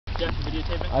Jeff,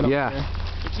 videotaping? I don't Yeah. care.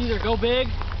 It's either go big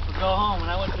or go home,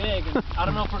 and I went big, and I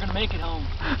don't know if we're gonna make it home.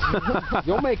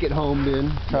 You'll make it home,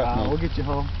 Ben. Trust me. We'll get you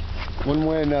home. One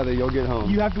way or another, you'll get home.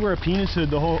 You have to wear a penis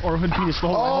hood or hood penis the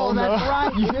whole way Oh, home, that's though.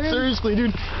 right, dude. Seriously,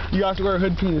 dude. You have to wear a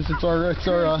hood penis. It's our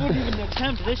I wouldn't even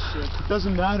attempt this shit.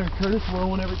 doesn't matter. Curtis wore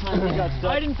one every time we got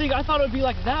stuck. I thought it would be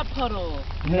like that puddle.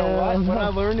 You know what? What I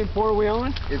learned in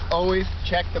four-wheeling is always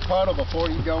check the puddle before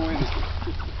you go in it.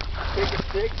 Take a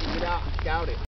stick and get out and scout it.